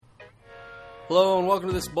Hello and welcome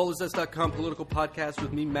to this BowlersNest.com political podcast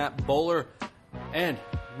with me, Matt Bowler, and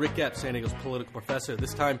Ric Epps, San Diego's political professor.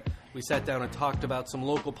 This time we sat down and talked about some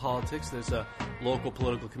local politics. There's a local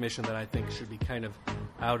political commission that I think should be kind of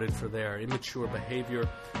outed for their immature behavior.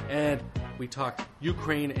 And we talked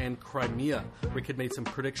Ukraine and Crimea. Ric had made some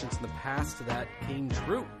predictions in the past that came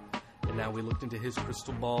true. And now we looked into his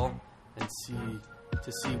crystal ball and see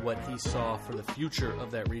what he saw for the future of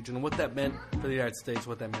that region and what that meant for the United States,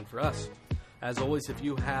 what that meant for us. As always, if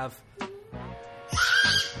you have...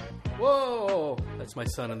 Whoa! That's my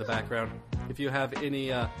son in the background. If you have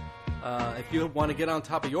any... if you want to get on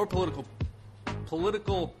top of your political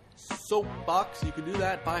soapbox, you can do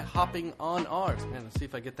that by hopping on ours. Man, let's see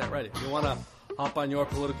if I get that right. If you want to hop on your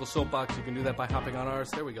political soapbox, you can do that by hopping on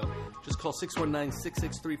ours. There we go. Just call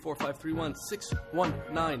 619-663-4531.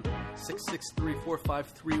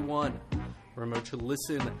 619-663-4531. Remember to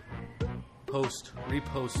listen, post,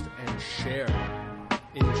 repost, and share.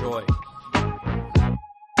 Enjoy.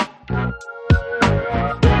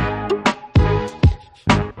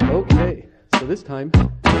 Okay, so this time,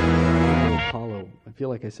 hollow. I feel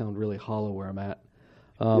like I sound really hollow where I'm at.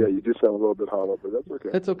 Yeah, you do sound a little bit hollow, but that's okay.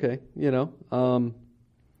 That's okay. I'm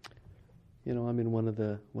in one of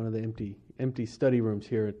the empty study rooms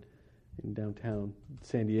here in downtown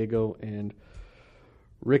San Diego, and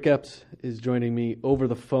Ric Epps is joining me over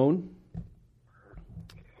the phone.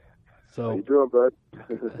 So how you doing, bud?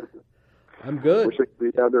 I'm good. Wish I could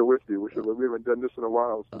be down there with you. We haven't done this in a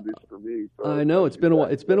while, at least for me. So I know it's been a while.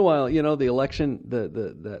 It's been a while. You know, the election,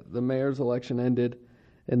 the mayor's election ended,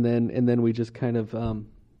 and then we just kind of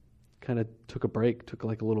took a break, took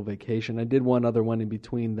like a little vacation. I did one other one in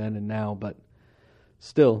between then and now, but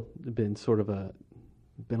still, been a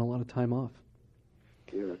lot of time off.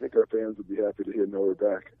 Yeah, I think our fans would be happy to know we're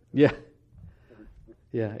back. Yeah.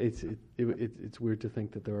 Yeah, it's weird to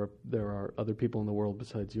think that there are other people in the world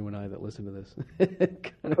besides you and I that listen to this. I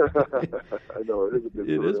know it is a bit.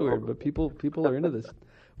 It is weird, but people are into this,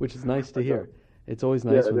 which is nice to hear. It's always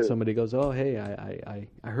nice when somebody goes, "Oh, hey, I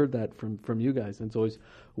heard that from you guys." And it's always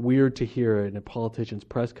weird to hear in a politician's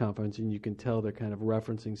press conference, and you can tell they're kind of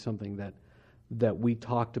referencing something that we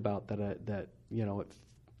talked about. At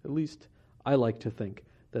least I like to think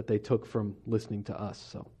that they took from listening to us.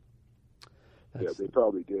 So. Yeah, they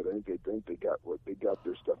probably did. I think they got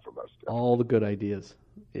their stuff from us. Definitely. All the good ideas.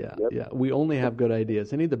 Yeah, yep. Yeah. We only have good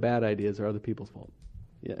ideas. Any of the bad ideas are other people's fault.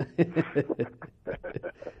 Yeah.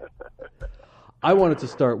 I wanted to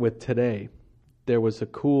start with today. There was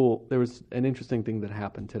an interesting thing that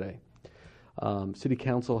happened today. City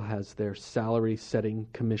Council has their salary setting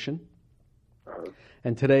commission,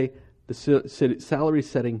 and today the city salary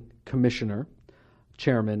setting commissioner,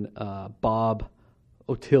 Chairman Bob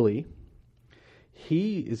O'Tilley.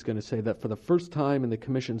 He is going to say that for the first time in the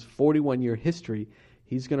Commission's 41-year history,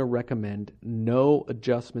 he's going to recommend no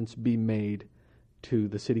adjustments be made to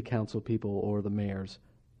the city council people or the mayor's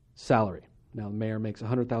salary. Now, the mayor makes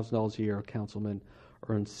 $100,000 a year. A councilman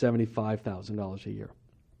earns $75,000 a year.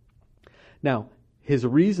 Now, his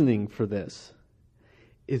reasoning for this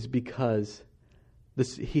is because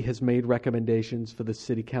he has made recommendations for the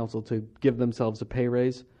city council to give themselves a pay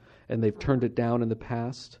raise, and they've turned it down in the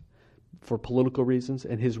past for political reasons,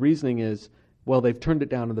 and his reasoning is, well, they've turned it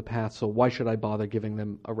down in the past, so why should I bother giving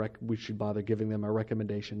them we should bother giving them a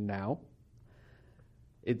recommendation now?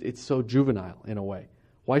 It's so juvenile in a way.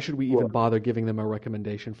 Why should we even bother giving them a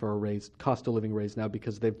recommendation for a raise, cost of living raise now?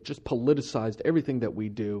 Because they've just politicized everything that we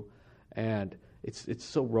do, and it's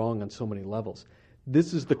so wrong on so many levels.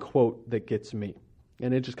 This is the quote that gets me,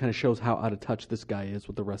 and it just kind of shows how out of touch this guy is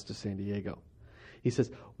with the rest of San Diego. He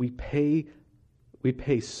says, we pay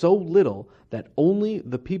so little that only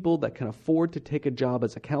the people that can afford to take a job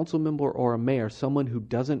as a council member or a mayor, someone who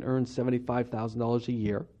doesn't earn $75,000 a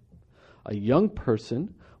year, a young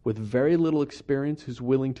person with very little experience who's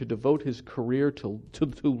willing to devote his career to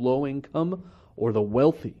low income, or the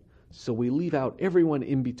wealthy. So we leave out everyone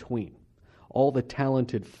in between, all the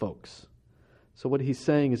talented folks. So what he's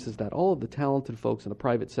saying is that all of the talented folks in the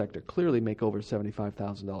private sector clearly make over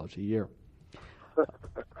 $75,000 a year.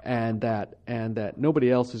 And that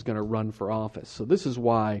nobody else is going to run for office. So this is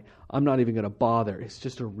why I'm not even going to bother. It's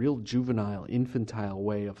just a real juvenile, infantile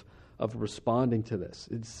way of responding to this.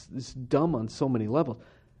 It's dumb on so many levels.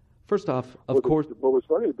 First off, of course... What's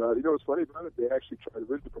funny about it, they actually tried,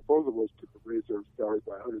 the original proposal was to raise their salary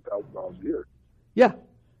by $100,000 a year. Yeah.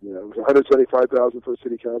 You know, it was $175,000 for the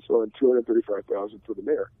city council and $235,000 for the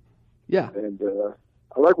mayor. Yeah. And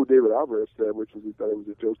I like what David Alvarez said, which was he thought it was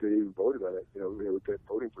a joke they even voted on it. You know, they were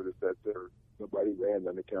voting for this, that nobody ran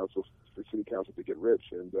on the council, the city council, to get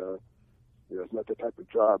rich. And it's not the type of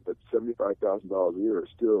job, but $75,000 a year is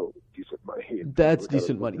still decent money. That's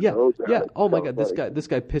decent money. Yeah, yeah. Oh my God, this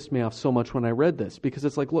guy pissed me off so much when I read this, because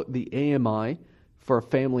it's like, look, the AMI for a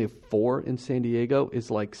family of 4 in San Diego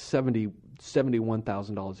is like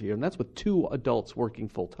 $71,000 a year, and that's with 2 adults working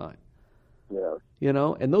full time. Yeah.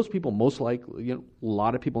 And those people most likely, a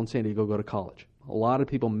lot of people in San Diego go to college. A lot of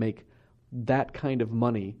people make that kind of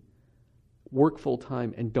money, work full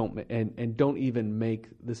time, and don't even make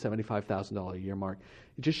the $75,000 a year mark.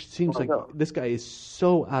 It just seems like this guy is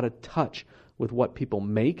so out of touch with what people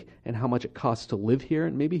make and how much it costs to live here,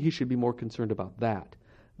 and maybe he should be more concerned about that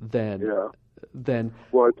than.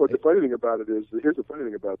 Well, the funny thing about it is, here's the funny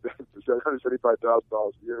thing about that: $175,000 a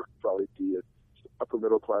year would probably be an upper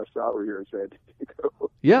middle class salary here in San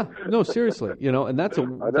Diego. Yeah, no, seriously, and that's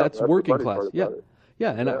working class. Yeah,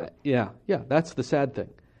 yeah, and that's the sad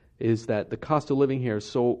thing, is that the cost of living here is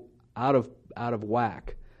so out of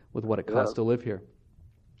whack with what it costs to live here.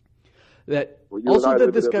 That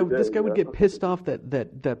this guy would get pissed off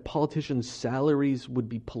that politicians' salaries would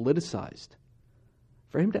be politicized.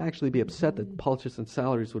 For him to actually be upset that politicians'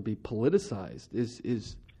 salaries would be politicized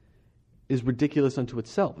is ridiculous unto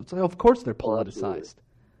itself. It's like, of course they're politicized.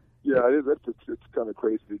 Yeah, it's kind of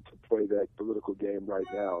crazy to play that political game right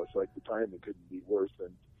now. It's like the timing couldn't be worse,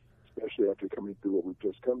 and especially after coming through what we've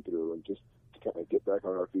just come through, and just to kind of get back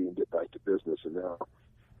on our feet and get back to business. And now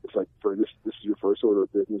it's like, for this is your first order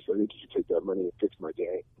of business. I think you should take that money and fix my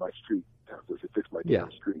street. Fix my damn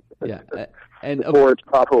street. Yeah, and the 4-inch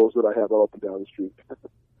potholes that I have all up and down the street.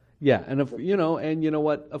 Yeah, and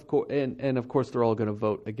what? Of course, and of course, they're all going to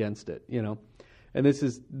vote against it. And this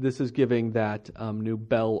is giving that new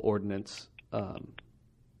Bell ordinance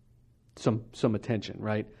some attention,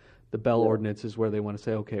 right? The Bell ordinance is where they want to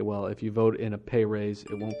say, okay, well, if you vote in a pay raise,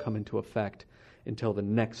 it won't come into effect until the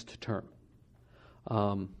next term,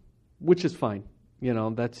 which is fine.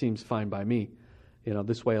 That seems fine by me.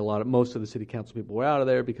 This way, most of the city council people were out of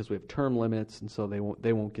there because we have term limits, and so they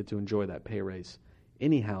won't get to enjoy that pay raise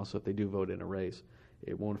anyhow. So if they do vote in a raise,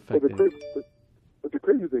 it won't affect anything. But the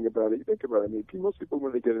crazy thing about it, you think about it, most people,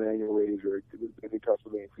 when they get an annual raise or any cost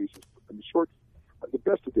of living increases, the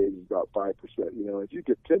best of days is about 5%. If you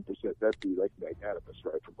get 10%, that'd be like magnanimous,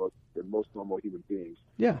 right, for most normal human beings.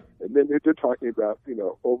 Yeah. And then they're talking about,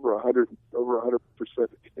 over 100%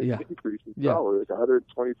 increase in salaries,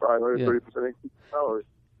 125, 130% increase in salaries.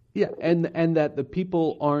 Yeah, and that the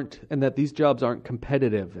people aren't, and that these jobs aren't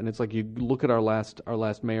competitive. And it's like, you look at our last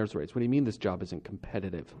mayor's race. What do you mean this job isn't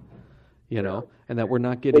competitive? And that we're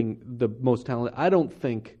not getting the most talent. I don't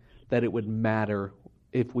think that it would matter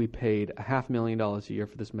if we paid $500,000 a year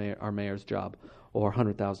for our mayor's job, or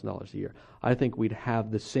 $100,000 a year. I think we'd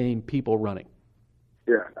have the same people running.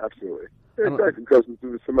 Yeah, absolutely. Exactly, because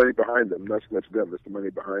there's the money behind them. Not so much them, it's the money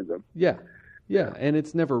behind them. Yeah, and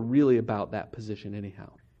it's never really about that position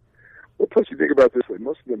anyhow. Well, plus you think about it this way,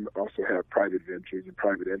 most of them also have private ventures and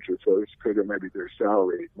private interests, so it's because maybe their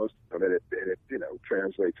salary, most of them, and it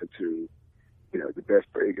translates into, the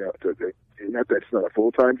best pay. Not that it's not a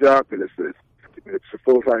full-time job, but it's a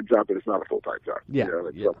full-time job, but it's not a full-time job. Yeah,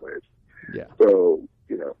 in some ways. Yeah. So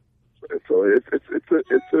so it's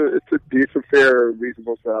a decent, fair,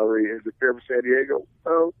 reasonable salary. Is it fair for San Diego?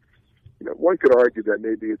 Well, one could argue that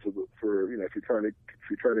maybe it's if you're trying to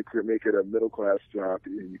make it a middle class job,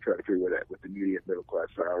 and you try to figure what the median middle class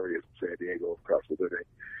salary is in San Diego, cost of living,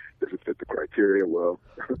 does it fit the criteria? Well,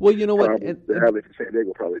 you know what? The average in San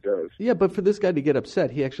Diego probably does. Yeah, but for this guy to get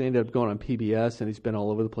upset, he actually ended up going on PBS, and he's been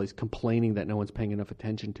all over the place complaining that no one's paying enough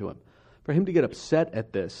attention to him. For him to get upset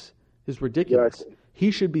at this is ridiculous. Exactly.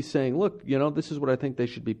 He should be saying, look, this is what I think they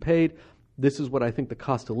should be paid. This is what I think the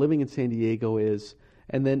cost of living in San Diego is.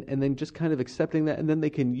 And then just kind of accepting that, and then they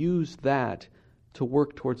can use that to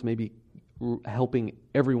work towards maybe helping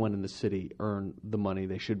everyone in the city earn the money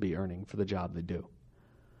they should be earning for the job they do.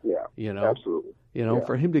 Yeah, absolutely.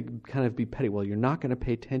 For him to kind of be petty. Well, you're not going to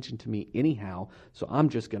pay attention to me anyhow, so I'm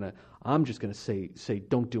just gonna say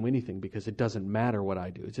don't do anything because it doesn't matter what I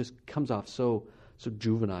do. It just comes off so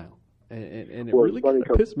juvenile, and it really kind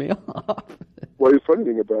of pissed me off. Well, the funny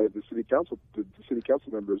thing about it, the city council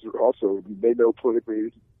members are also, they know politically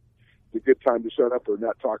it's a good time to shut up or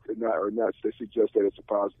not talk, or not suggest that it's a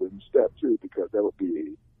positive step too, because that would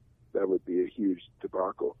be a huge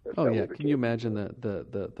debacle. Oh yeah, can you imagine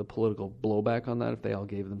the political blowback on that if they all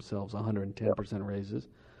gave themselves 110% raises?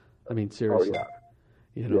 I mean, seriously. Oh,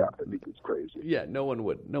 yeah. I think it's crazy. Yeah, no one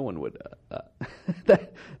would no one would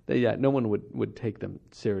take them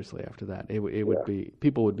seriously after that. It would be,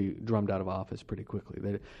 people would be drummed out of office pretty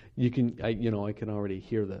quickly. I can already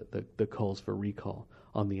hear the calls for recall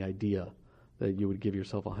on the idea that you would give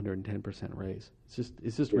yourself 110% raise. It's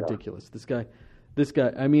just Yeah. ridiculous. This guy.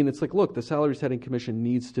 I mean, it's like, look, the salary setting commission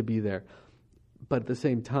needs to be there, but at the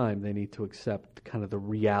same time, they need to accept kind of the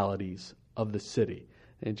realities of the city.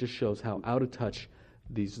 And it just shows how out of touch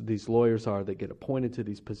these lawyers are that get appointed to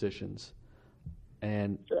these positions,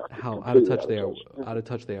 and how out of touch they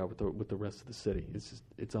are with the rest of the city.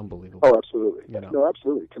 It's unbelievable. Oh, absolutely. You know? No,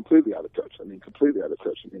 absolutely. Completely out of touch. I mean, completely out of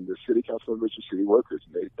touch. I mean, the city council members are city workers.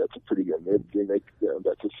 That's a pretty good. They make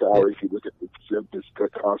that's a salary. If you look at the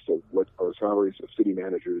cost of what are salaries of city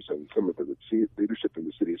managers and some of the leadership in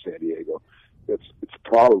the city of San Diego, it's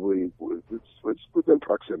probably it's within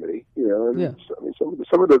proximity. You know, and I mean,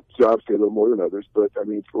 some of the jobs pay a little more than others, but I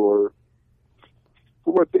mean, for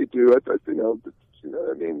what they do,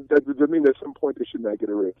 I mean, does it mean at some point they should not get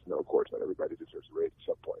a raise? No, of course not. Everybody deserves a raise at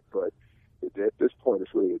some point. But at this point,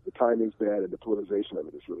 it's really, the timing's bad and the politicization of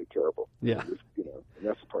it is really terrible. Yeah. And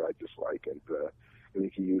that's the part I dislike. And I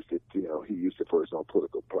think he used it, he used it for his own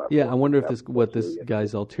political platform. Yeah, I wonder if what this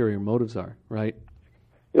guy's ulterior motives are, right?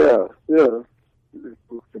 Yeah.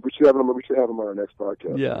 We should have him on our next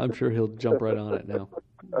podcast. Yeah, I'm sure he'll jump right on it now.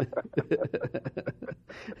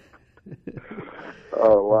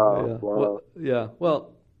 Oh wow! Yeah. Wow.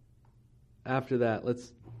 Well, after that,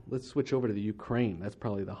 let's switch over to the Ukraine. That's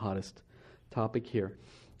probably the hottest topic here.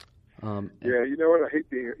 Yeah, you know what? I hate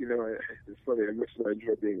being. It's funny. I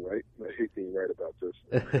enjoy being right. I hate being right about this.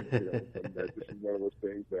 And that this is one of those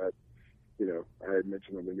things that I had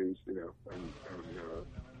mentioned on the news.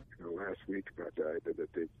 Last week about that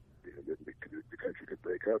they the country could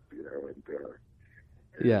break up. And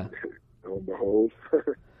yeah. Lo and behold.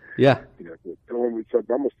 Yeah. It's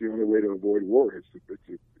almost the only way to avoid war is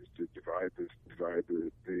to divide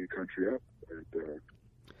the country up. And,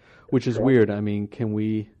 which is weird. I mean,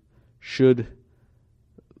 should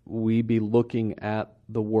we be looking at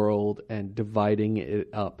the world and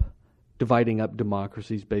dividing up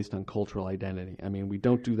democracies based on cultural identity? I mean, we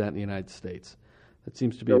don't do that in the United States. That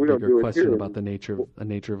seems to be a bigger question about the nature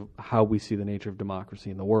of how we see the nature of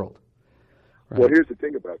democracy in the world. Right. Well, here's the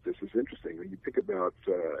thing about this. It's interesting. When you think about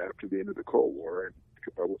after the end of the Cold War and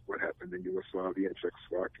think about what happened in Yugoslavia and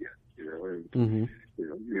Czechoslovakia,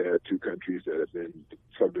 you had two countries that have been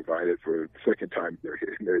subdivided for the second time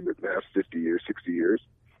in the last 50 years, 60 years.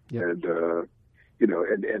 Yep. And,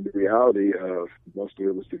 and the reality of most of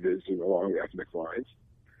it was division along ethnic lines.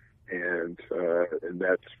 And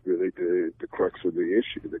that's really the crux of the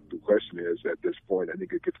issue. The question is, at this point, I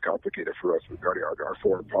think it gets complicated for us regarding our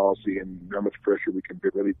foreign policy and how much pressure we can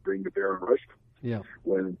really bring to bear on Russia. Yeah.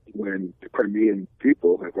 When the Crimean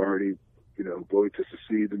people have already, voted to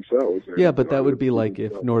secede themselves. Yeah, but that would be like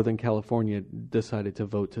if Northern California decided to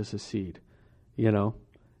vote to secede. Yeah,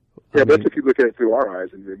 that's if you look at it through our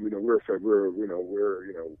eyes, and we're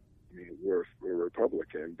a republic,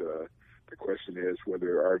 and the question is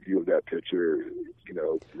whether our view of that picture,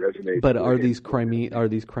 resonates. But are these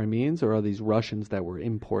Crimeans or are these Russians that were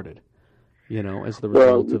imported? As the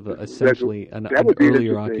result of essentially an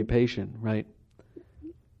earlier occupation, right?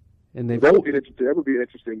 And that would be an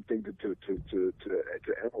interesting thing to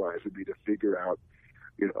analyze. Would be to figure out,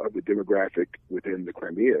 of the demographic within the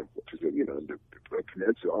Crimea, which is the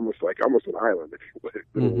peninsula, almost an island.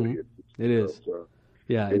 It is.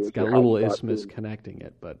 It's got a little isthmus connecting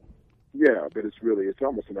it, but. Yeah, but it's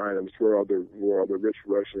almost an island. It's where all the rich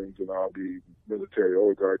Russians and all the military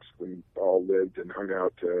oligarchs all lived and hung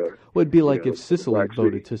out. Well, it'd be like if Sicily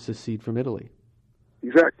voted to secede from Italy.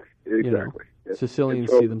 Exactly.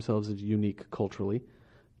 Sicilians see themselves as unique culturally,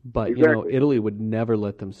 but Italy would never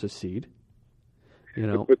let them secede.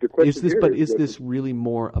 But the question is this really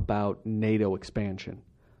more about NATO expansion?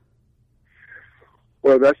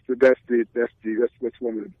 Well, that's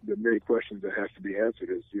one of the many questions that has to be answered.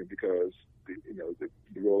 Is because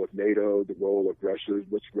the role of NATO, the role of Russia,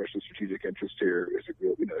 what's Russia's strategic interest here? Is it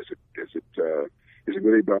real? Is it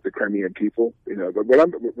really about the Crimean people? But what I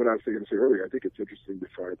was going to say earlier, I think it's interesting to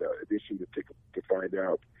find out. It's interesting to find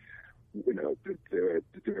out, the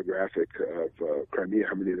demographic of Crimea.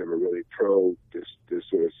 How many of them are really pro this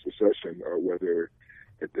sort of secession, or whether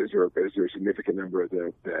is there a significant number of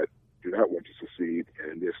them that do not want to secede,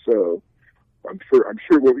 and if so, I'm sure.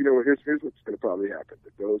 Well, here's what's going to probably happen: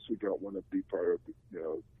 that those who don't want to be part of,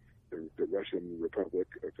 the Russian Republic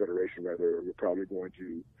or Federation, rather, are probably going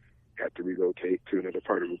to have to relocate to another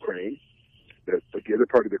part of Ukraine. But the other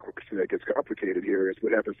part of the question that gets complicated here is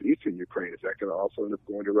what happens to Eastern Ukraine. Is that going to also end up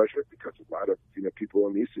going to Russia? Because a lot of people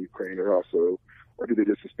in Eastern Ukraine are also, or do they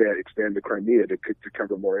just expand the Crimea to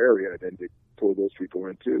cover more area and then they pull those people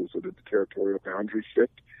in too, so that the territorial boundaries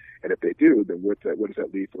shift? And if they do, then what does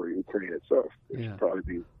that leave for Ukraine itself? It Yeah. should probably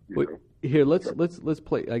be, Here, let's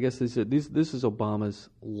play. I guess this is Obama's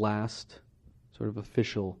last sort of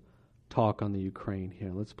official talk on the Ukraine.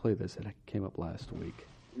 Here, let's play this. It came up last week.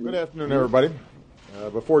 Good afternoon, everybody.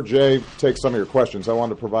 Before Jay takes some of your questions, I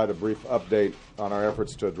wanted to provide a brief update on our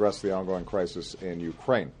efforts to address the ongoing crisis in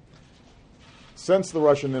Ukraine. Since the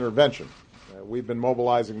Russian intervention, we've been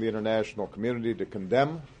mobilizing the international community to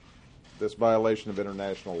condemn this violation of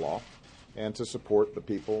international law and to support the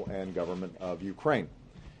people and government of Ukraine.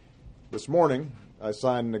 This morning, I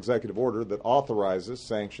signed an executive order that authorizes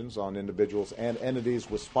sanctions on individuals and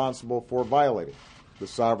entities responsible for violating the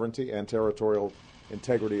sovereignty and territorial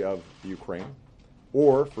integrity of Ukraine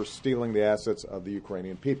or for stealing the assets of the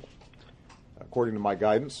Ukrainian people. According to my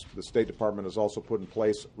guidance, the State Department has also put in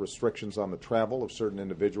place restrictions on the travel of certain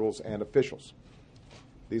individuals and officials.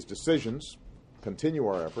 These decisions continue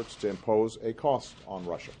our efforts to impose a cost on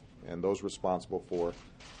Russia and those responsible for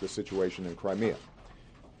the situation in Crimea.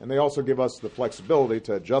 And they also give us the flexibility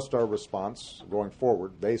to adjust our response going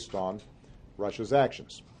forward based on Russia's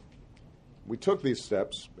actions. We took these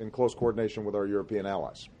steps in close coordination with our European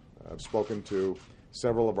allies. I've spoken to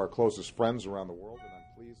several of our closest friends around the world, and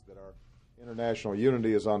I'm pleased that our international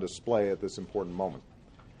unity is on display at this important moment.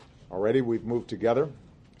 Already we've moved together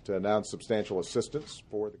to announce substantial assistance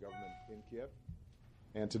for the government in Kiev.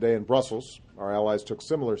 And today in Brussels, our allies took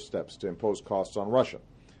similar steps to impose costs on Russia.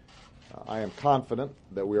 I am confident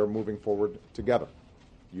that we are moving forward together,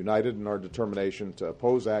 united in our determination to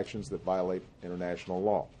oppose actions that violate international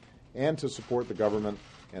law and to support the government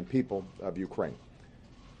and people of Ukraine.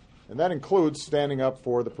 And that includes standing up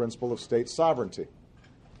for the principle of state sovereignty.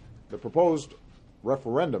 The proposed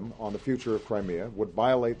referendum on the future of Crimea would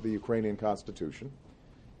violate the Ukrainian Constitution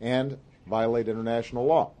and violate international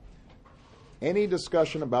law. Any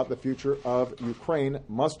discussion about the future of Ukraine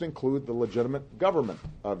must include the legitimate government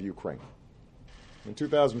of Ukraine. In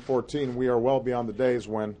 2014, we are well beyond the days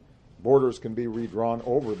when borders can be redrawn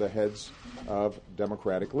over the heads of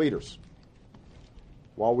democratic leaders.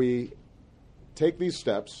 While we take these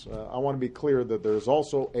steps, I want to be clear that there is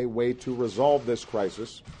also a way to resolve this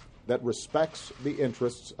crisis that respects the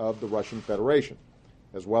interests of the Russian Federation,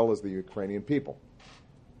 as well as the Ukrainian people.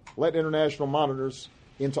 Let international monitors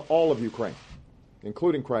into all of Ukraine,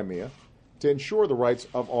 including Crimea, to ensure the rights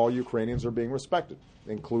of all Ukrainians are being respected,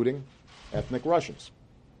 including ethnic Russians.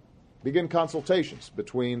 Begin consultations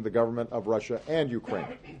between the government of Russia and Ukraine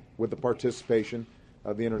with the participation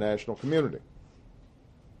of the international community.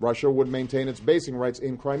 Russia would maintain its basing rights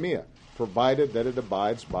in Crimea, provided that it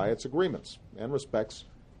abides by its agreements and respects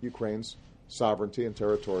Ukraine's sovereignty and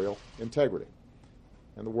territorial integrity.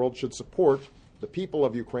 And the world should support the people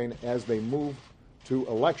of Ukraine as they move to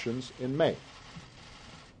elections in May.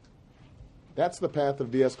 That's the path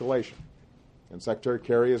of de-escalation. And Secretary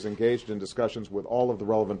Kerry is engaged in discussions with all of the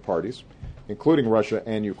relevant parties, including Russia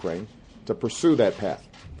and Ukraine, to pursue that path.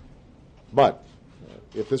 But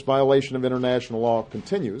if this violation of international law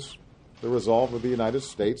continues, the resolve of the United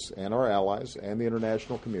States and our allies and the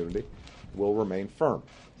international community will remain firm.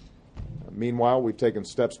 Meanwhile, we've taken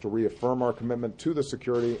steps to reaffirm our commitment to the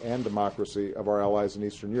security and democracy of our allies in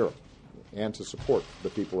Eastern Europe and to support the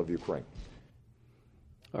people of Ukraine.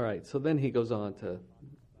 All right, so then he goes on to,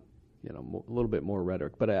 a little bit more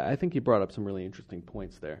rhetoric, but I think he brought up some really interesting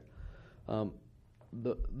points there.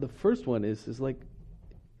 The first one is like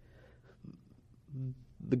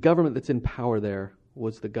the government that's in power there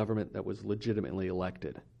was the government that was legitimately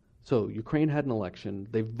elected. So Ukraine had an election,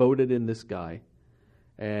 they voted in this guy,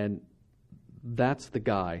 and that's the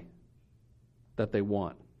guy that they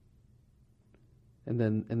want. And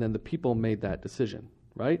then the people made that decision,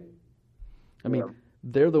 right? I mean,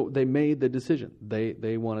 they made the decision.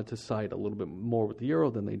 They wanted to side a little bit more with the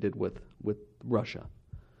euro than they did with Russia.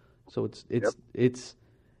 So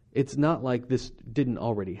it's not like this didn't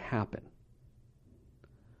already happen.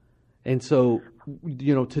 And so,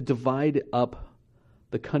 to divide up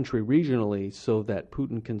the country regionally so that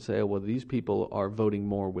Putin can say, well, these people are voting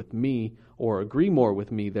more with me or agree more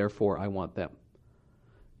with me, therefore I want them.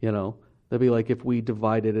 They'll be like if we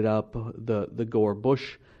divided it up, the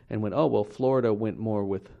Gore-Bush, and went, oh, well, Florida went more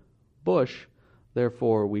with Bush,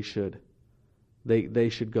 therefore they should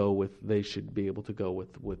be able to go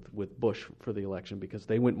with Bush for the election because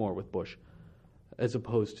they went more with Bush, as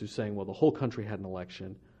opposed to saying, well, the whole country had an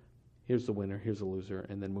election, here's the winner, here's the loser,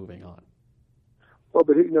 and then moving on. Well,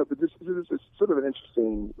 but this is sort of an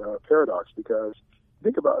interesting paradox because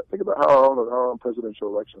think about how our own presidential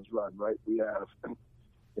elections run, right? We have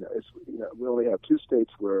We only have two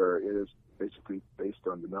states where it is basically based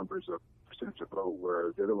on the numbers of percentage of vote,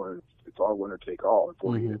 where the other one, it's all winner take all in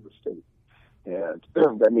 48 of the states. And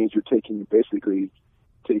that means you're taking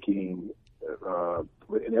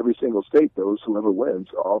in every single state, whoever wins,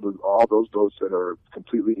 all those votes that are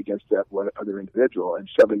completely against that one other individual, and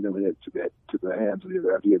shoving them into the hands of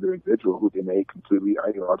the other individual who they may completely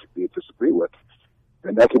ideologically disagree with.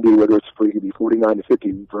 And that could be whether it could be 49 to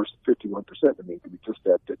 50 versus 51%. I mean, it could be just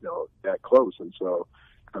that close. And so,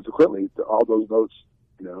 consequently, all those votes,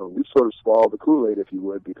 we sort of swallow the Kool-Aid, if you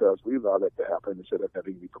would, because we allow that to happen instead of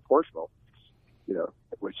having to be proportional.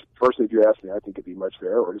 Which personally, if you ask me, I think it'd be much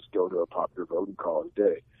fairer, or just go to a popular vote and call it a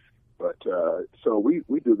day. But so we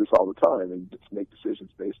do this all the time and just make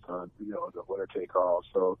decisions based on the winner take all.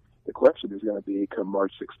 So the question is going to be come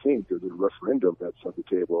March 16th, there's a referendum that's on the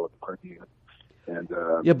table at the Crimea. And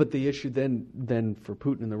yeah, but the issue then for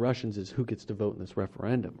Putin and the Russians is who gets to vote in this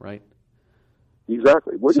referendum, right?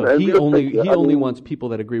 Exactly. So he only wants people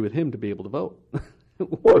that agree with him to be able to vote.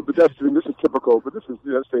 Well, but this is typical. But let's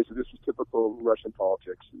face it, this is typical Russian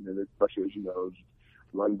politics. And Russia, as you know, is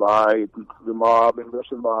run by the mob and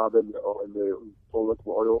Russian mob and the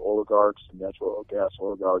oil oligarchs, and natural gas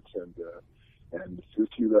oligarchs, and a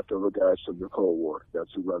few leftover guys from the Cold War.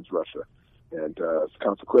 That's who runs Russia. And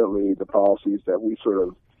consequently, the policies that we sort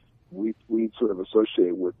of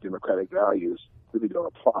associate with democratic values really don't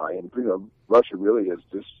apply. And Russia really is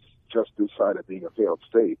just this side of being a failed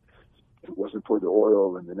state. If it wasn't for the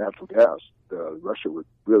oil and the natural gas, Russia would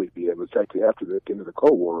really be. It was actually after the end of the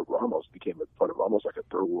Cold War, it almost became a part of almost like a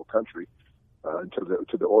third world country until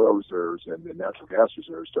the oil reserves and the natural gas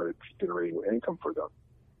reserves started generating income for them.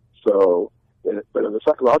 So, but on the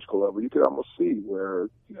psychological level, you could almost see where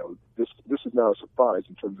this is not a surprise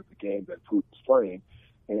in terms of the game that Putin's playing,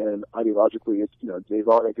 and ideologically, it's they've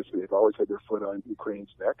always had their foot on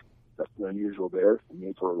Ukraine's neck. That's unusual there. I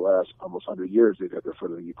mean, for the last almost 100 years, they've had their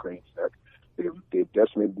foot on Ukraine's neck. They've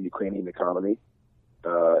decimated the Ukrainian economy,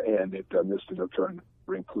 and they've done this to try and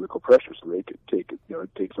bring political pressure so they could take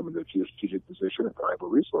some of the strategic position and valuable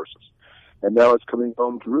resources. And now it's coming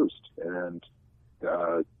home to roost. And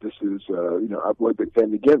this is,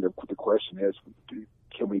 and again, the question is,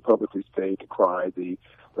 can we publicly decry the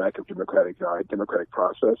lack of democratic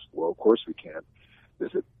process? Well, of course we can.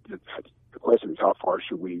 The question is, how far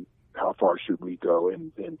should we go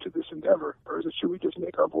into this endeavor, or should we just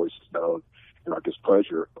make our voices known in our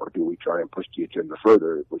displeasure, or do we try and push the agenda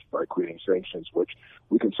further, which by creating sanctions, which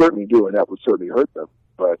we can certainly do, and that would certainly hurt them.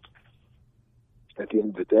 But at the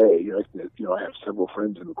end of the day, I have several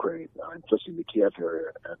friends in Ukraine. I'm just in the Kiev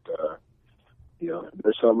area, and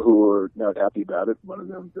there's some who are not happy about it. One of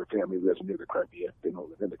them, their family lives near the Crimea. They don't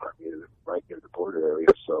live in the Crimea, they're right near the border area,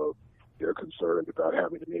 so they're concerned about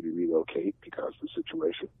having to maybe relocate because of the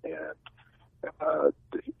situation. And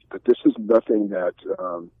but this is nothing that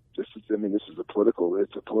this is a political.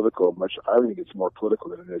 It's a political. I think it's more political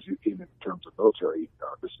than it is even in terms of military.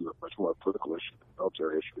 This is a much more political issue than a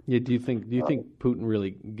military issue. Yeah. Do you think Putin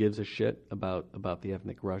really gives a shit about the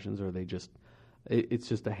ethnic Russians, or are they just? It's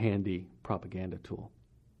just a handy propaganda tool.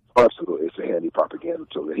 Absolutely, it's a handy propaganda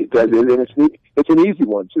tool. And it's an easy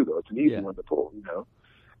one too, though. It's an easy one to pull.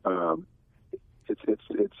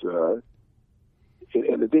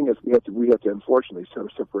 And the thing is, we have to unfortunately sort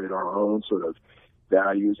of separate our own sort of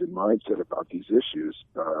values and mindset about these issues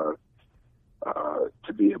to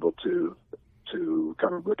be able to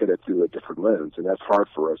kind of look at it through a different lens, and that's hard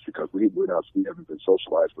for us because we haven't been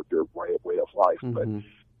socialized with their way of life. Mm-hmm.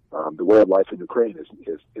 But the way of life in Ukraine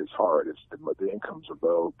is hard. The incomes are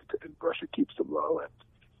low, and Russia keeps them low, and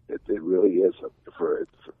it really is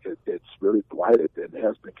it's really blighted and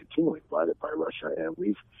has been continually blighted by Russia. And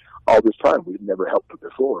all this time we've never helped them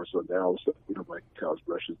before. So now we don't like because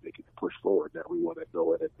Russia's making the push forward. Now we want to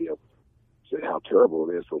go in and be able to say how terrible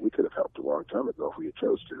it is, but we could have helped a long time ago if we had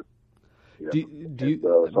chose to.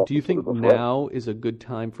 Do you think now is a good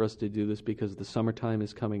time for us to do this because the summertime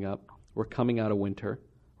is coming up? We're coming out of winter,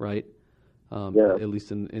 right? At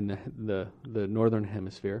least in the northern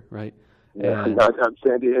hemisphere, right? Yeah, not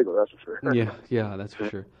San Diego, that's for sure. yeah, that's for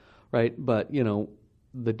sure. Right, but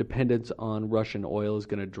the dependence on Russian oil is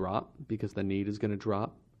going to drop because the need is going to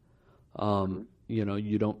drop. You're not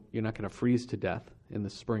going to freeze to death in the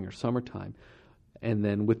spring or summertime. And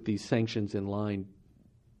then with these sanctions in line,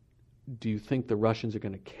 do you think the Russians are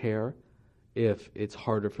going to care if it's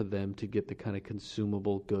harder for them to get the kind of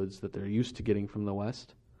consumable goods that they're used to getting from the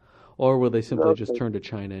West? Or will they simply just turn to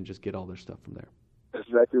China and just get all their stuff from there? That's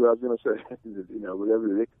exactly what I was going to say. Whatever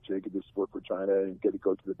they could just work for China and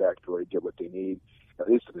go to the back door and get what they need. at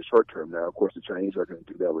least in the short term. Now, of course, the Chinese are going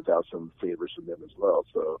to do that without some favors from them as well.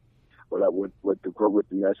 So, what the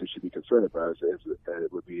United States should be concerned about is that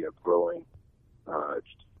it would be a growing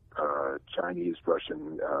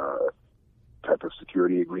Chinese-Russian type of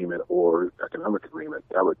security agreement or economic agreement.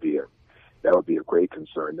 That would be a great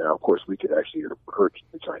concern. Now, of course, we could actually hurt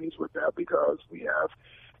the Chinese with that because we are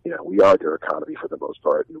their economy for the most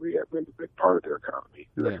part, and we're a big part of their economy,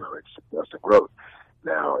 their economic success and growth.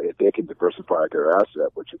 Now, if they can diversify their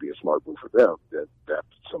asset, which would be a smart move for them, then that's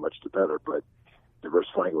so much the better. But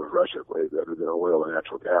diversifying with Russia, other than oil and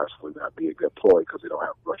natural gas, would not be a good ploy because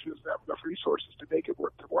Russia doesn't have enough resources to make it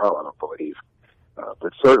worth their while, I don't believe.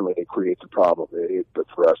 But certainly it creates a problem. But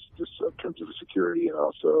for us, just in terms of the security and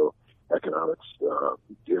also economics,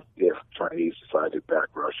 if Chinese decide to back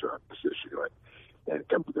Russia on this issue and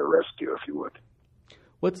come to their rescue, if you would.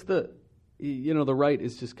 What's the right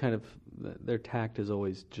is just kind of, their tact is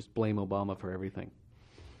always just blame Obama for everything,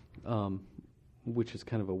 which is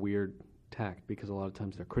kind of a weird tact because a lot of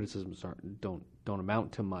times their criticisms don't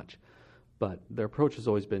amount to much, but their approach has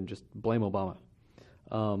always been just blame Obama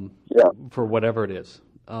for whatever it is.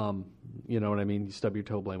 You know what I mean? You stub your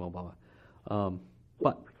toe, blame Obama.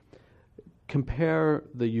 But compare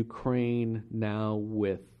the Ukraine now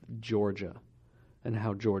with Georgia and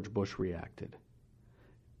how George Bush reacted.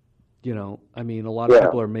 You know, I mean, a lot of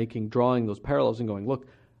people are drawing those parallels and going, look,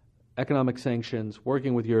 economic sanctions,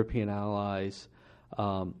 working with European allies,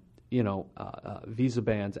 visa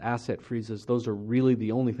bans, asset freezes, those are really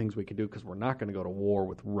the only things we can do because we're not going to go to war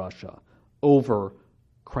with Russia over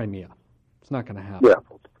Crimea. It's not going to happen. Yeah,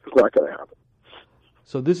 it's not going to happen.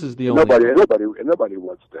 So this is the only... Nobody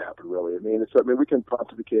wants it to happen, really. I mean, we can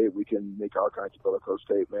pontificate, we can make all kinds of bellicose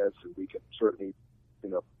statements, and we can certainly,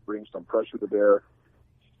 bring some pressure to bear.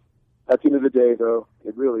 At the end of the day, though,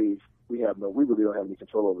 we really don't have any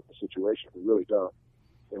control over the situation. We really don't,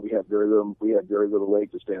 and we have very little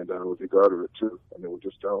leg to stand on with regard to it too. I mean, we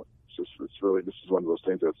just don't. This is one of those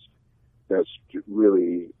things that's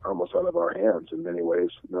really almost out of our hands in many ways.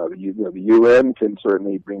 The UN can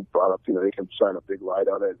certainly brought up, they can shine a big light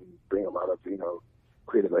on it and bring a lot of,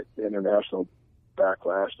 create an international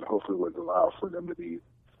backlash that hopefully would allow for them to be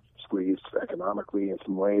squeezed economically in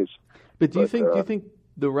some ways. But do you think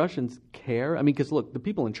the Russians care? I mean, because look, the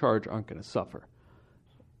people in charge aren't going to suffer.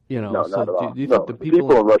 No, so not at all. Do you think the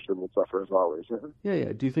people in Russia will suffer as always?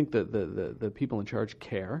 Yeah. Do you think that the people in charge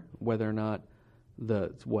care whether or not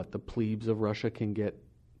the plebes of Russia can get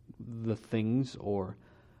the things or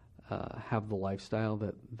have the lifestyle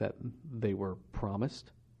that they were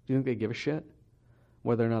promised? Do you think they give a shit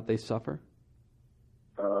whether or not they suffer?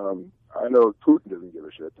 I know Putin doesn't give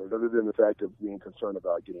a shit, other than the fact of being concerned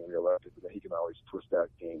about getting reelected, but he can always twist that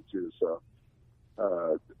game too. So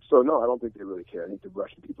no, I don't think they really care. I think the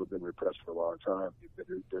Russian people have been repressed for a long time.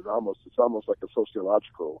 It's almost like a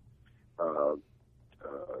sociological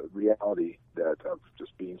reality that of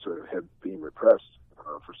just being being repressed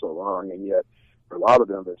for so long, and yet for a lot of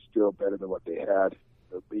them, it's still better than what they had,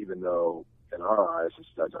 even though in our eyes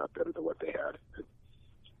it's not better than what they had.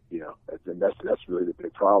 And that's really the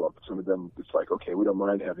big problem. Some of them, it's like, okay, we don't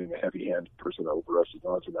mind having a heavy-handed person over us as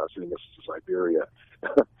long as they're not sending us to Siberia.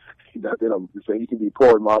 They don't say you can be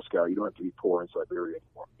poor in Moscow, you don't have to be poor in Siberia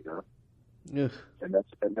anymore. Yes. And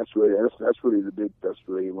that's really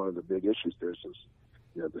one of the big issues. There's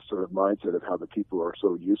this sort of mindset of how the people are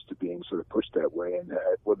so used to being sort of pushed that way, and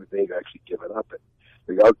whether they've actually given up.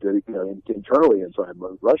 And internally inside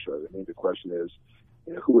Russia, I mean, the question is,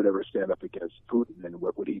 who would ever stand up against Putin, and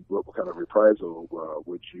what kind of reprisal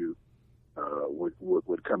would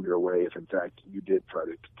come your way if, in fact, you did try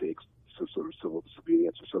to take some sort of civil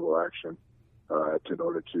disobedience or civil action in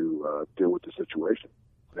order to deal with the situation?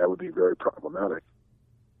 That would be very problematic.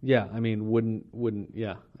 Yeah, I mean,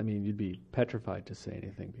 you'd be petrified to say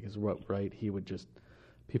anything because,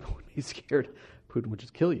 people would be scared. Putin would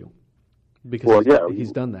just kill you because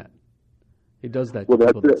he's done that. He does that to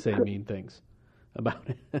people that say mean things about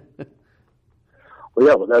it.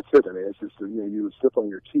 Well, that's it. I mean, it's just you would sip on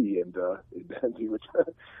your tea, and you would,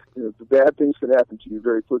 the bad things can happen to you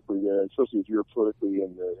very quickly. Especially if you're politically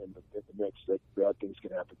in the mix, that bad things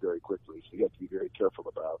can happen very quickly. So you have to be very careful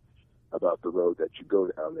about the road that you go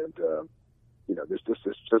down. And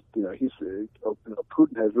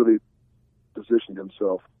Putin has really positioned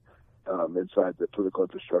himself inside the political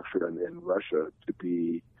infrastructure in Russia to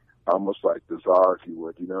be almost like the czar, if you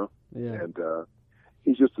would, Yeah. And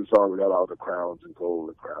he's just a czar without all the crowns and gold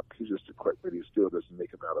and crap. He's just but he still doesn't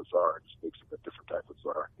make him out a czar. It just makes him a different type of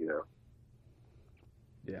czar,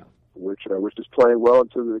 Yeah. Which which is playing well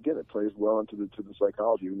into it plays well into the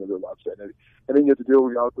psychology, even though there are lots of that. And then you have to deal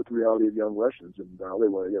with the reality of young Russians, and now they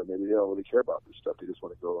want to, maybe they don't really care about this stuff. They just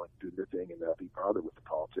want to go and do their thing and not be bothered with the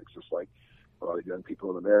politics, just like a lot of young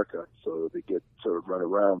people in America. So they get sort of run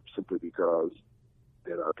around simply because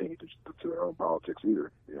they're not paying attention to their own politics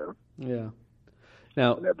either. Yeah.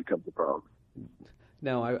 Now, and that becomes the problem.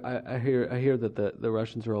 Now, I hear that the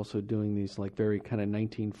Russians are also doing these like very kind of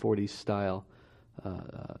 1940s style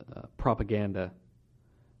propaganda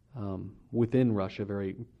within Russia,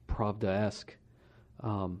 very Pravda-esque,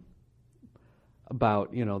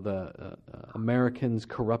 about the Americans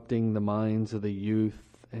corrupting the minds of the youth,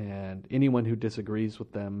 and anyone who disagrees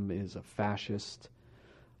with them is a fascist.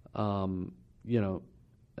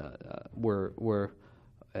 We're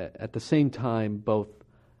at the same time both,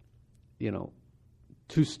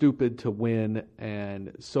 too stupid to win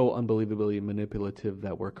and so unbelievably manipulative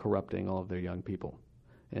that we're corrupting all of their young people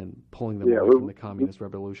and pulling them away from the communist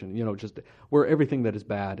revolution. We're everything that is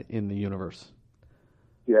bad in the universe.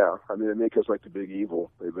 Yeah, I mean, they make us like the big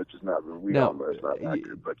evil, which is not. We don't know it's not that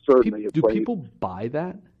good, but certainly. Do people buy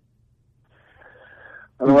that?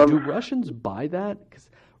 Do Russians buy that? Because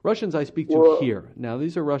Russians I speak to here now,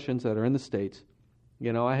 these are Russians that are in the States.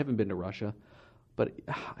 I haven't been to Russia. But,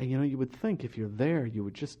 you would think if you're there, you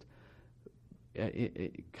would just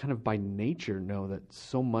kind of by nature know that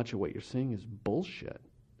so much of what you're seeing is bullshit.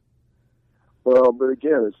 Well, but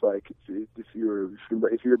again, it's like if you're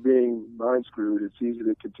being mind screwed, it's easy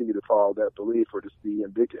to continue to follow that belief or just be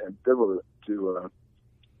ambivalent to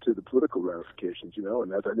the political ramifications,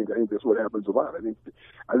 and I think that's what happens a lot. I think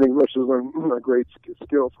Russians learn a great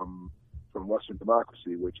skill from Western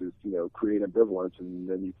democracy, which is, create ambivalence, and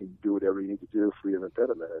then you can do whatever you need to do free of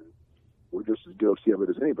impediment. And we're just as guilty of it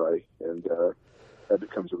as anybody, and that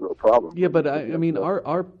becomes a real problem. Yeah, but I mean,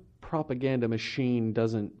 our propaganda machine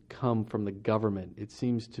doesn't come from the government. It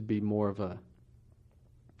seems to be more of a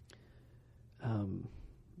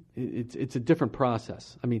it's a different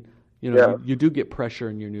process. I mean, you do get pressure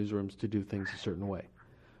in your newsrooms to do things a certain way,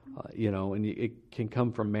 and it can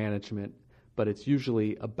come from management, but it's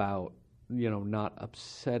usually about not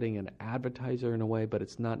upsetting an advertiser in a way, but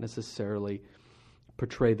it's not necessarily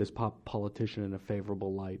portray this politician in a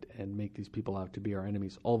favorable light and make these people out to be our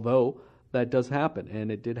enemies. Although that does happen, and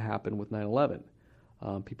it did happen with 9/11.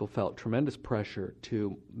 People felt tremendous pressure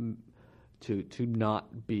to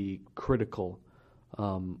not be critical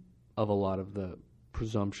of a lot of the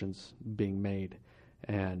presumptions being made,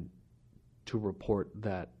 and to report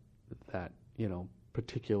that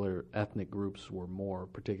particular ethnic groups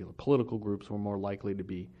particular political groups were more likely to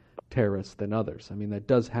be terrorists than others. I mean, that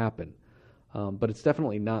does happen, but it's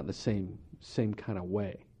definitely not the same kind of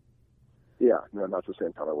way. Yeah, no, not the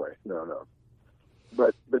same kind of way. No.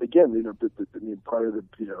 But again, part of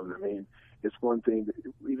it's one thing that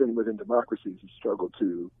even within democracies, you struggle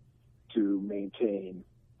to maintain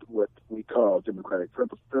what we call democratic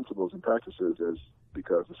principles and practices,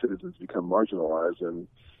 because the citizens become marginalized. And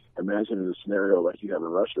imagine a scenario like you have in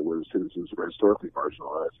Russia, where the citizens were historically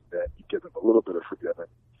marginalized, that you give them a little bit of freedom.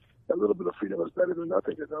 A little bit of freedom is better than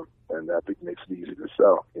nothing to them, and that makes it easy to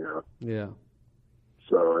sell. Yeah.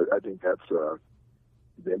 So I think that's.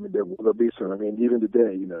 There'll be some. I mean, even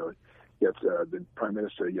today, the Prime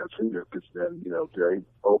Minister Yatsenyuk has been, very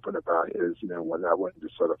open about his, not wanting to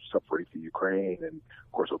sort of separate the Ukraine, and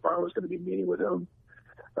of course Obama's going to be meeting with him.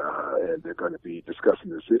 And they're going to be discussing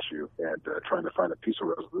this issue and trying to find a peaceful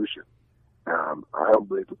resolution. I don't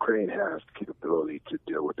believe Ukraine has the capability to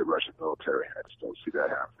deal with the Russian military. I just don't see that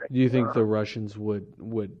happening. Do you think the Russians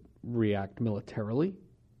would react militarily?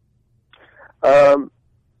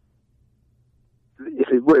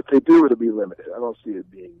 If they do, it'll be limited. I don't see it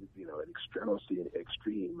being, I don't see any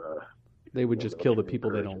extreme. They would just kill the people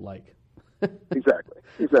they don't like. Exactly.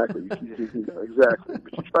 Exactly. But you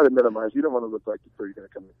try to minimize. You don't want to look like you're going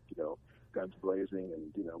to come, guns blazing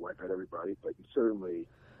and wipe out everybody. But you certainly,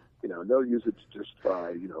 they'll use it to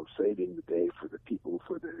justify, saving the day for the people,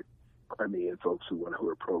 for the Crimean folks who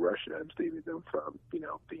are pro-Russia, and saving them from,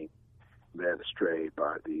 being led astray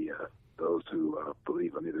by those who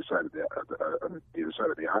believe on the other side of the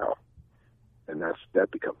aisle. And that's a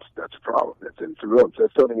problem. That's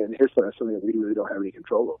something that we really don't have any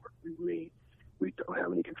control over. We don't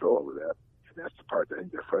have any control over that, and that's the part that I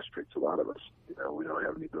think that frustrates a lot of us. We don't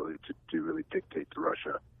have any ability to really dictate to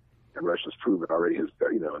Russia, and Russia's proven already and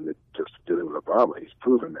just dealing with Obama, he's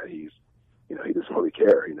proven that he doesn't really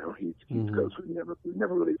care. Because we never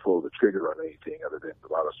really pulled the trigger on anything other than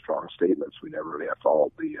a lot of strong statements. We never really have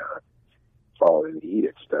followed follow any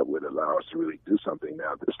edicts that would allow us to really do something.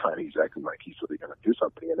 Now, this time he's acting like he's really going to do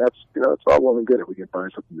something, and that's, it's all well and good. If we can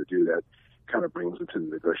find something to do that kind of brings him to the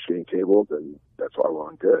negotiating table, then that's all well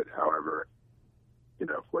and good. However,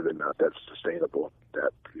 whether or not that's sustainable,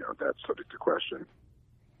 that's subject to question.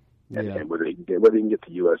 And whether he can get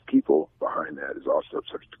the U.S. people behind that is also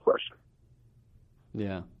subject to question.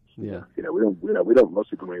 Yeah. Yeah. We don't. Most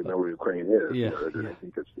people don't even know where Ukraine is. Yeah. I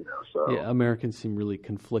think it's, so. Yeah. Americans seem really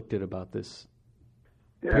conflicted about this.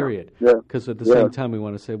 Yeah. Period. Yeah. Because at the same time, we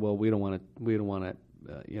want to say, well, we don't want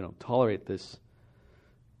to, tolerate this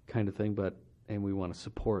kind of thing, and we want to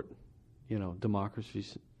support,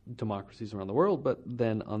 democracies around the world. But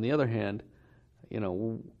then on the other hand,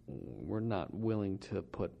 we're not willing to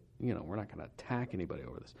put. We're not going to attack anybody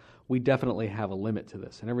over this. We definitely have a limit to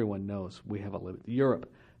this, and everyone knows we have a limit. Europe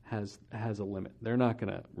has a limit. They're not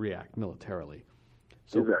going to react militarily.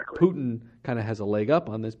 So exactly. Putin kind of has a leg up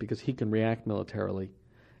on this because he can react militarily,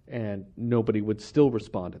 and nobody would still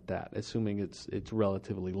respond at that, assuming it's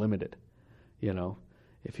relatively limited.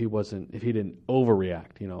 If he didn't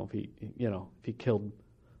overreact, if he killed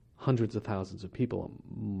hundreds of thousands of people,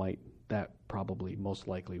 that probably most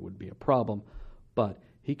likely would be a problem, but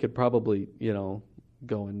he could probably,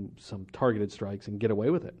 go in some targeted strikes and get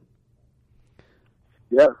away with it.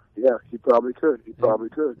 Yeah, he probably could.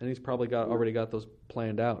 And he's probably already got those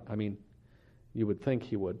planned out. I mean, you would think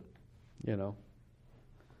he would,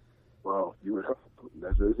 Well, you would hope.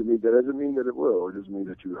 That doesn't mean that it will. It doesn't mean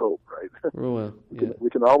that you hope, right? Well, we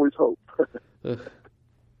can always hope. But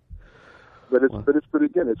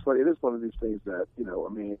again, it's funny. It is one of these things that we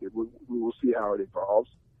will see how it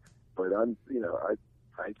evolves. But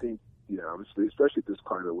I think obviously, especially at this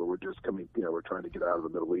climate where we're just coming, we're trying to get out of the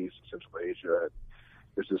Middle East, Central Asia.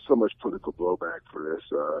 There's just so much political blowback for this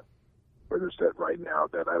that right now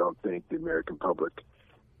that I don't think the American public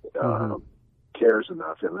cares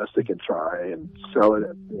enough unless they can try and sell it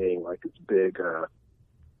as being like it's big,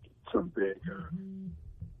 some big.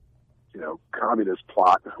 Communist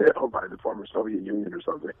plot by the former Soviet Union or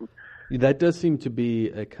something. That does seem to be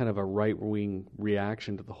a kind of a right-wing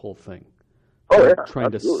reaction to the whole thing. Oh, yeah.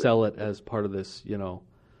 Trying absolutely. to sell it as part of this,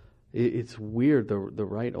 it's weird. The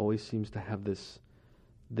right always seems to have this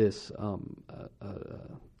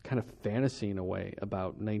kind of fantasy in a way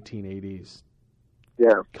about 1980s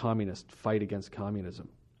communist fight against communism.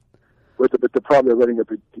 But the problem they're running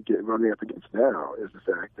up against now is the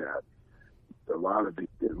fact that a lot of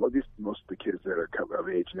most of the kids that are of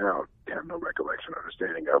age now have no recollection or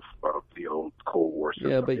understanding of the old Cold War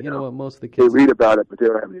system. Yeah, but you know what? Most of the kids... They read about it, but they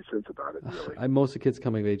don't have any sense about it, really. Most of the kids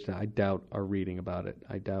coming of age now, I doubt are reading about it.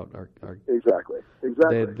 I doubt are... Exactly.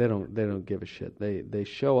 They don't give a shit. They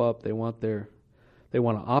show up, they want to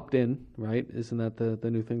opt in, right? Isn't that the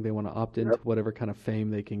new thing? They want to opt into whatever kind of fame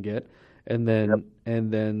they can get. And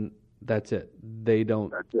then that's it. They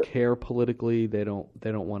don't care politically. They don't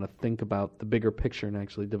want to think about the bigger picture and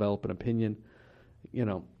actually develop an opinion.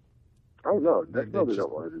 Oh no, they don't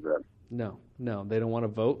want to do that. No, they don't want to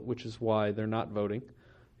vote, which is why they're not voting.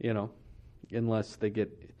 Unless they get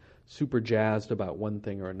super jazzed about one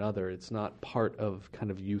thing or another. It's not part of kind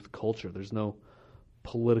of youth culture. There's no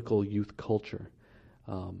political youth culture.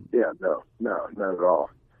 No, not at all.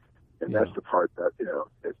 And that's the part that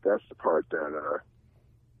that's the part that.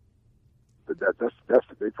 But that's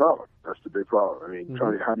the big problem. That's the big problem. I mean,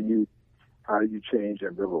 how do you change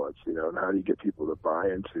ambivalence? And how do you get people to buy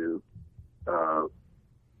into?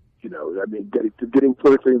 Getting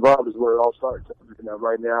politically involved is where it all starts.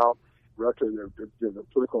 Right now, the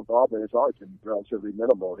political involvement has always been relatively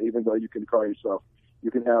minimal. And even though you can call yourself, you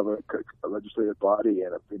can have a legislative body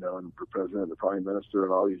and and the president, and the prime minister,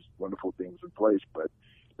 and all these wonderful things in place, but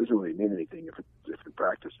it doesn't really mean anything if in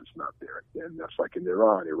practice it's not there. And that's like in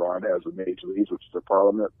Iran. Iran has a majlis, which is the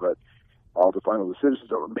parliament, but all the final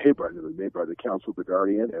decisions are made by them. They're made by the Council of the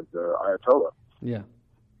Guardian and the Ayatollah. Yeah.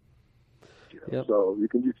 So you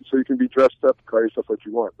can be dressed up, call yourself what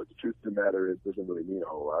you want, but the truth of the matter is, it doesn't really mean a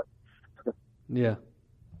whole lot. Yeah.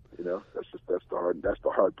 That's the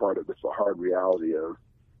hard part of it's the hard reality of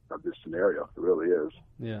this scenario. It really is.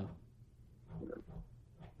 Yeah.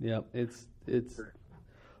 Yeah. It's.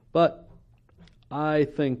 But I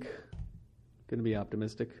think going to be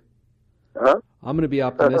optimistic. Huh? I'm going to be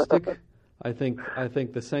optimistic. I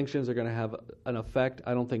think the sanctions are going to have an effect.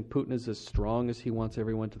 I don't think Putin is as strong as he wants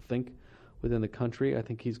everyone to think within the country. I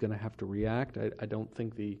think he's going to have to react. I don't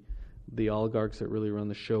think the oligarchs that really run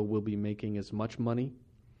the show will be making as much money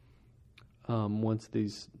once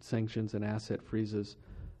these sanctions and asset freezes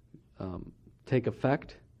take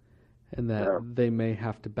effect, and that he may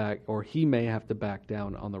have to back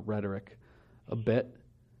down on the rhetoric a bit.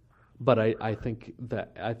 But I think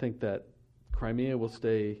that Crimea will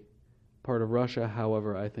stay part of Russia.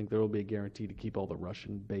 However, I think there will be a guarantee to keep all the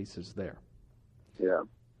Russian bases there. Yeah.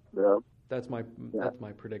 That's my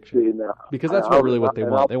prediction. See, because that's what they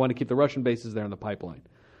want. They want to keep the Russian bases there in the pipeline.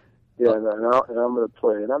 Yeah, and I'm going to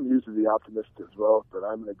play, and I'm usually the optimist as well, but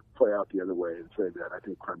I'm going to play out the other way and say that I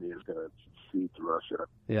think Crimea is going to cede to Russia.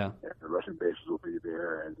 Yeah. And the Russian bases will be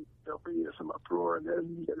there, and there'll be some uproar, and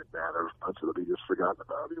then in a matter of months, it'll be just forgotten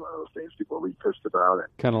about. It'll be one of those things people will be pissed about it.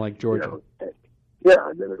 Kind of like Georgia. Yeah,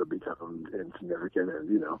 and then it'll become insignificant,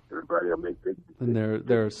 and everybody will make big. And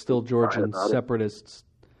there are still Georgian separatists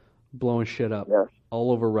blowing shit up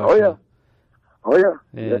all over Russia. Oh yeah.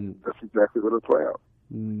 And that's exactly what it'll play out.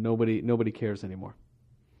 Nobody cares anymore.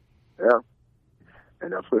 Yeah,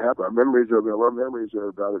 and that's what happened. Our memories are about it.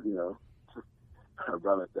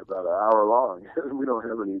 About an hour long. We don't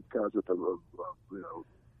have any concept of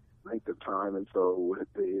length of time, and so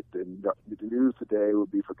the news today will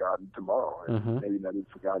be forgotten tomorrow, and maybe not even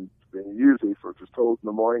forgotten. Usually, if it's told in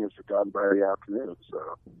the morning, it's forgotten by the afternoon.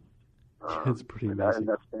 So it's pretty messy. And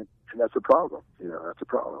that's a problem. That's a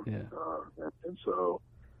problem. Yeah. And so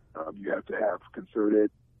you have to have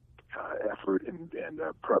concerted effort and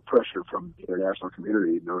pressure from the international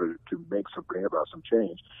community in order to bring about some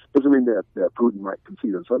change. Doesn't mean that Putin might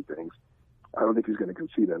concede on some things. I don't think he's going to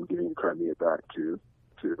concede on giving Crimea back to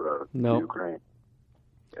Ukraine.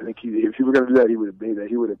 I think if he were going to do that, he would have made that.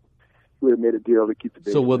 He would have made a deal to keep the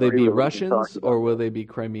base. So will they be Russians or will they be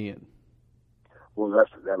Crimean? Well,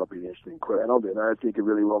 that'll be an interesting question. I think it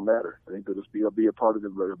really won't matter. I think it'll be a part of the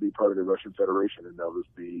Russian Federation, and they'll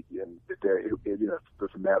just be it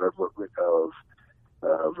doesn't matter they'll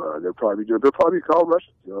probably called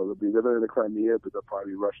Russians. They'll be living in the Crimea, but they'll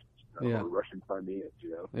probably be Russians. Russian Crimeans.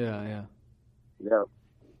 Yeah.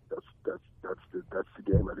 That's the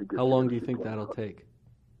game. I think. How long do you think that'll take?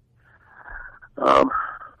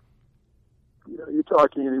 You're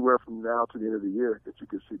talking anywhere from now to the end of the year that you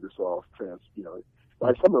could see this all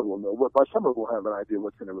by summer we'll know. By summer we'll have an idea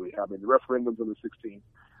what's going to really happen. The referendum's on the 16th.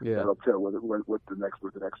 Yeah. That'll tell what the next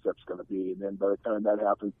step's going to be. And then by the time that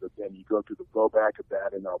happens, then you go through the blowback of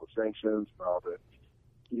that and all the sanctions and all the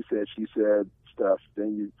he said, she said stuff.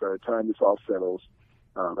 Then by the time this all settles,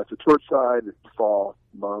 at the short side, fall,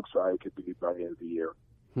 long side could be by the end of the year.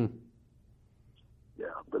 Yeah,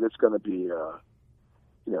 but it's going to be.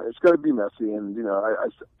 It's going to be messy, and I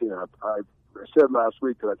said last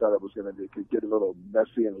week that I thought it was going to could get a little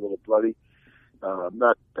messy and a little bloody. But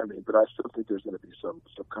I still think there's going to be some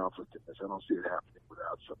conflict in this. I don't see it happening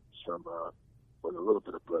without with a little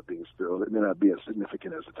bit of blood being spilled. It may not be as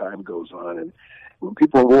significant as the time goes on, and when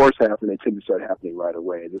wars happen, they tend to start happening right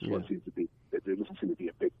away. This one seems to be there doesn't seem to be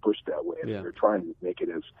a big push that way. Yeah. They're trying to make it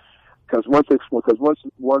as once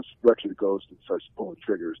Russia goes and starts pulling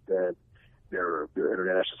triggers, then their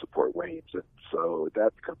international support wanes, and so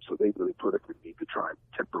they really politically need to try and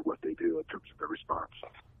temper what they do in terms of their response.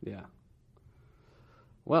 Yeah.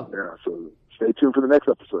 Well. Yeah. So stay tuned for the next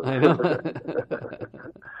episode. I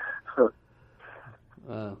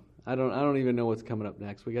know. I don't even know what's coming up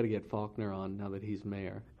next. We got to get Faulkner on now that he's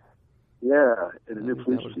mayor. Yeah, and a new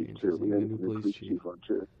police chief too. A new police chief on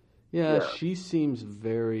too. Yeah, she seems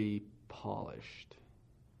very polished.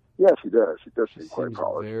 Yeah, she does. She does seem quite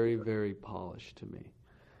polished. Very, very polished to me.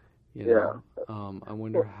 I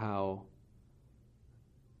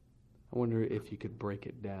wonder if you could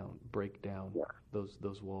break down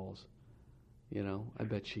those walls. I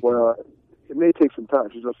bet she. Well, it may take some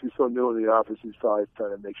time. She's so new in the office. She's probably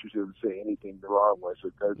trying to make sure she doesn't say anything the wrong way.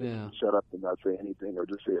 So shut up and not say anything, or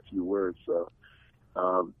just say a few words. So.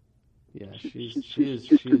 She's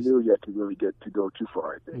too new yet to really get to go too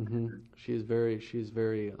far, I think. Mm-hmm. She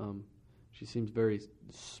seems very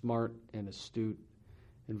smart and astute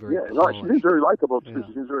and very polished. She seems very likable too. Yeah.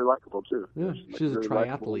 She seems very likable too. Yeah, she's a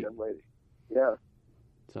triathlete. Young lady. Yeah.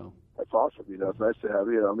 So that's awesome. It's nice to have.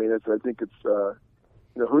 I think it's.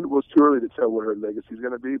 It was too early to tell what her legacy is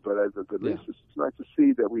going to be, but at least it's nice to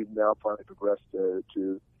see that we've now finally progressed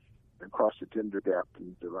to cross the gender gap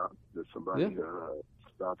and allow somebody.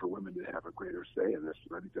 For women to have a greater say in this.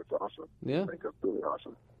 I think that's awesome. Yeah, I think that's really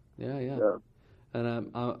awesome. Yeah.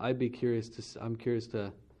 And I'm curious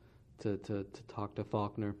to talk to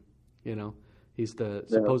Faulkner. He's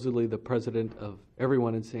supposedly the president of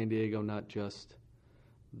everyone in San Diego, not just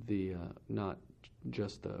the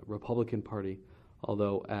Republican Party.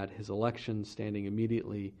 Although at his election, standing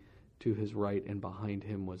immediately to his right and behind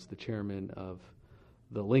him was the chairman of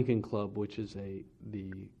the Lincoln Club, which is the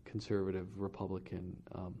conservative Republican.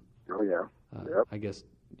 I guess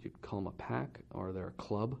you'd call them a pack, or they're a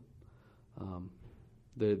club.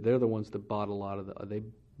 They're the ones that bought a lot of they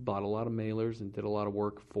bought a lot of mailers and did a lot of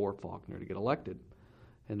work for Faulkner to get elected,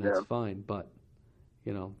 and that's fine. But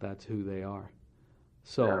that's who they are.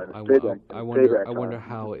 So I wonder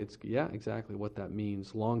how it's exactly what that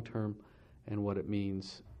means long term, and what it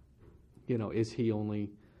means. Is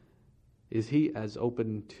he as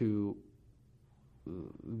open to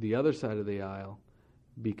the other side of the aisle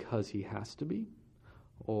because he has to be,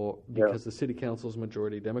 or because the city council is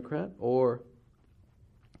majority Democrat, or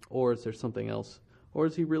is there something else, or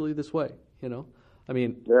is he really this way? I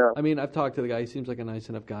mean, I've talked to the guy. He seems like a nice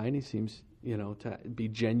enough guy, and he seems to be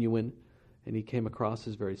genuine, and he came across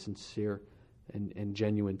as very sincere and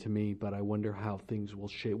genuine to me. But I wonder how things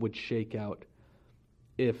would shake out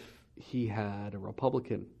if he had a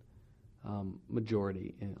Republican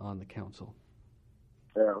majority on the council.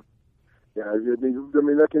 I mean,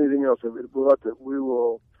 like anything else, I think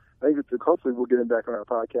hopefully we'll get him back on our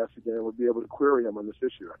podcast again, and we'll be able to query him on this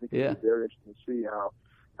issue. I think it'll be very interesting to see how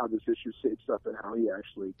this issue shapes up and how he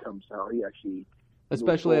actually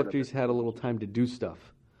especially after he's had a little time to do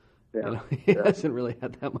stuff. He hasn't really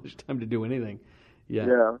had that much time to do anything.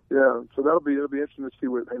 So it'll be interesting to see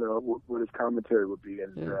what his commentary would be,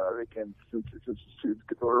 and again, since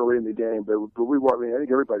it's early in the game, but I think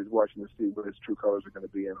everybody's watching to see what his true colors are going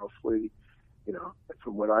to be, and hopefully,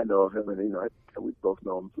 from what I know of him, and we both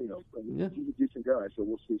know him, he's a decent guy, so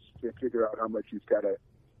we'll see, figure out how much is going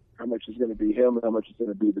to be him, and how much is going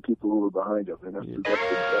to be the people who are behind him, and that's the next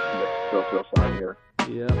telltale sign here.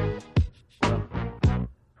 Yeah. Well,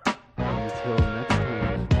 until next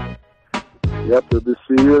time. Yep, we'll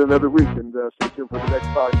see you in another week, and stay tuned for the next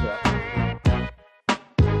podcast.